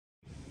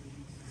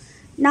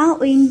Now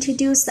we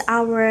introduce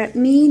our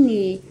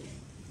mini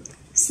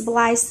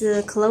splice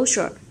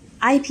closure.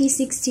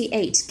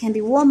 IP68 can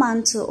be wall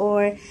mount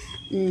or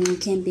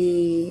can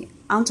be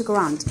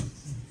underground.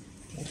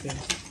 Okay,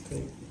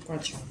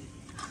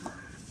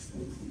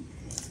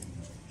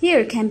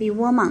 Here can be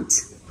wall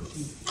mount.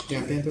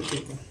 两边都可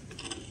以挂。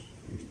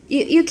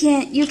You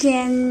can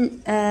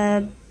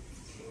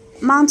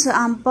mount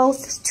on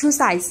both two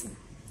sides.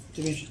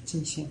 这边是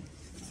进线，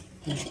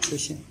那是出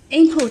线。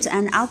Input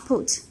and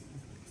output.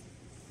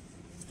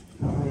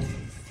 然后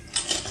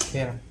可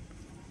以了。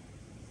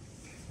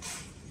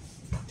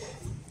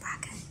打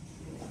开。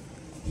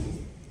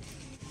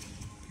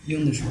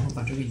用的时候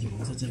把这个油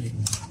在这里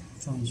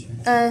放一圈。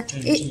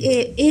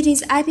It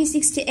is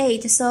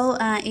IP68, so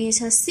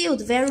it's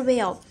sealed very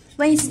well.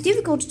 When it's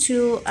difficult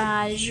to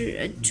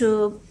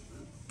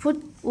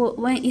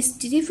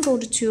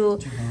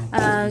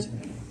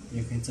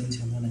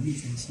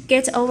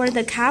get over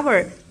the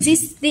cover,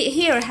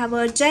 here have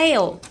a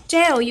gel.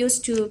 Gel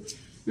used to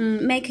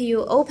make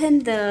you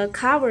open the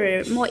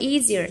cover more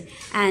easier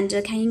and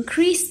can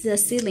increase the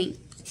sealing.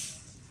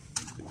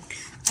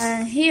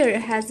 Here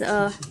has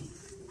a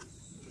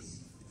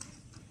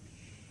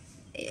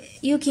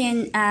you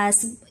can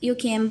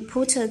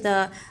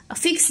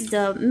fix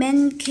the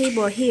main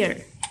cable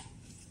here.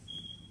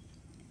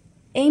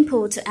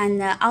 Input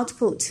and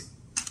output,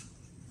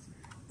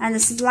 and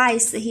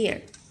splice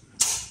here.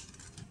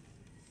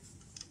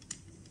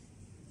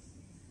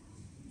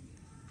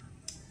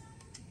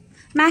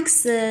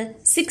 Max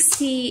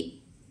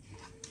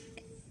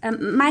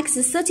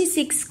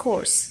 36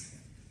 cores.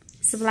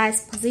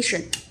 Splice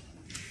position.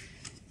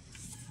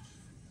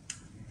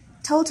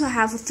 Total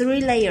have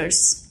 3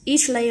 layers.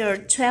 Each layer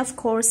 12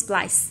 core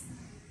splice.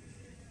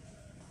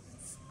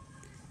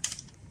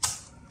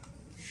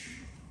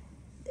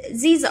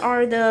 These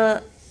are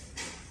the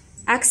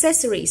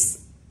accessories: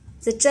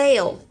 the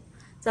gel,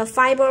 the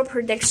fiber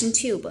protection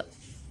tube,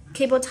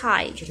 cable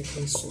tie. 这里可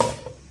以锁，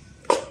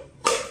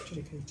这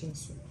里可以这样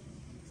锁。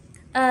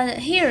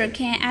Here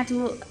can add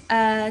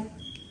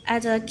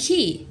a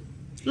key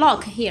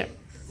lock here.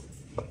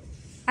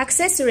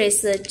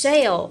 Accessories: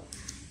 gel,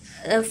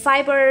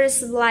 fiber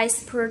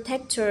splice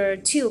protector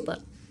tube,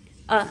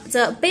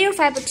 the bare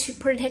fiber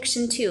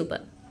protection tube.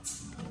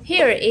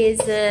 Here is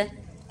the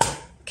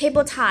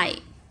cable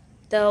tie,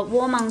 the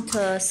wall mount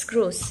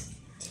screws,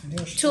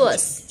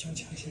 tools,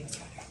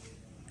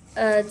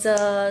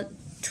 the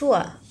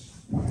tool,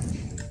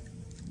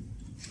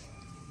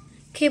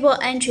 cable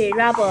entry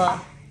rubber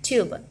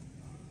tube.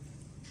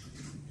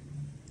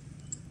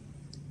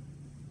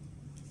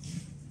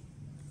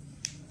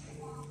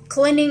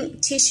 Cleaning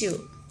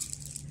tissue,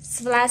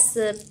 splice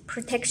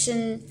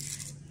protection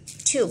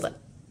tube,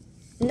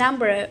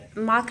 number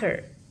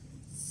marker,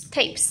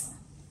 tapes.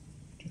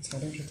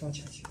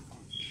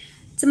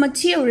 The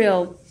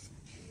material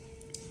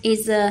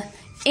is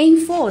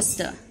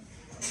enforced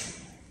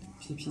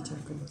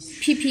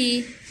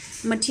PP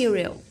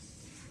material.